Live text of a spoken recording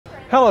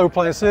Hello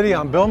Plant City,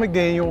 I'm Bill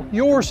McDaniel,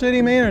 your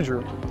city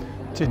manager.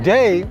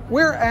 Today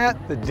we're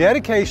at the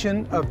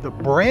dedication of the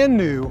brand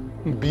new,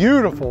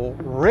 beautiful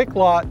Rick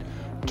Lott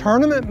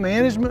Tournament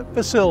Management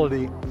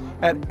Facility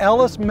at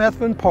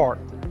Ellis-Methven Park,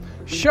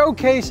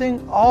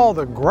 showcasing all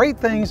the great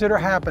things that are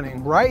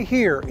happening right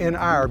here in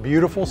our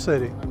beautiful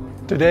city.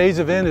 Today's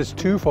event is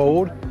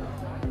twofold.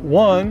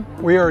 One,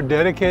 we are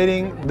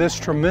dedicating this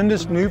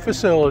tremendous new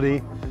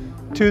facility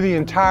to the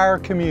entire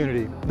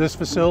community. This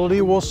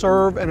facility will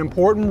serve an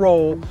important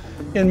role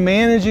in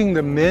managing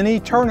the many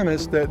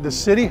tournaments that the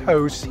city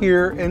hosts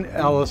here in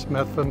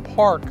Ellis-Methven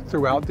Park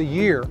throughout the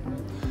year.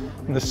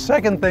 And the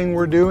second thing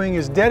we're doing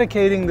is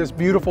dedicating this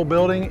beautiful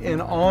building in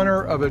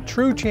honor of a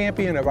true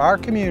champion of our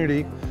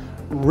community,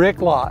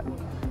 Rick Lott,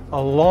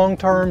 a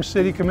long-term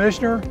city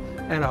commissioner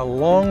and a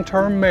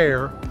long-term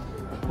mayor.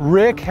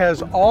 Rick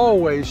has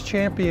always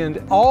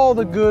championed all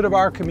the good of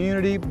our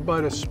community,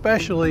 but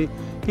especially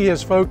he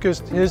has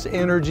focused his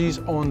energies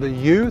on the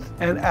youth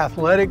and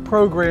athletic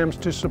programs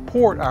to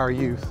support our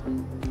youth.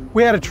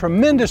 We had a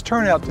tremendous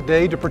turnout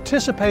today to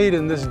participate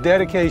in this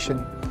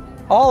dedication.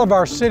 All of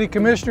our city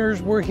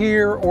commissioners were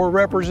here or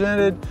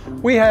represented.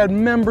 We had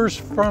members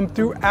from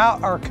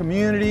throughout our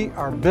community,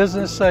 our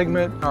business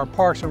segment, our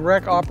Parks and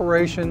Rec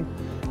operation,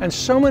 and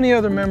so many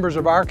other members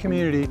of our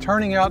community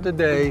turning out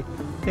today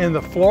in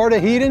the Florida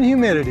heat and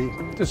humidity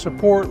to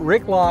support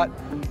Rick Lott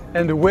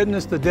and to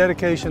witness the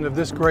dedication of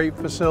this great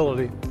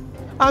facility.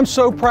 I'm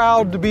so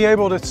proud to be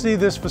able to see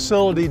this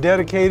facility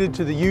dedicated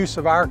to the use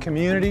of our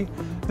community.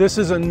 This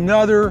is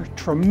another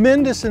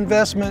tremendous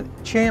investment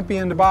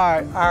championed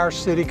by our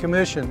City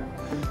Commission.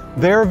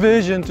 Their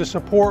vision to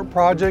support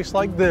projects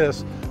like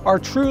this are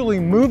truly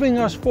moving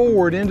us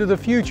forward into the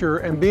future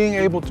and being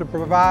able to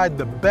provide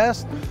the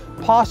best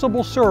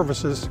possible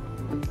services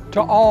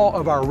to all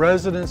of our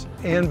residents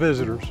and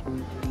visitors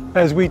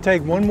as we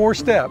take one more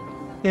step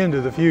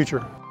into the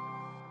future.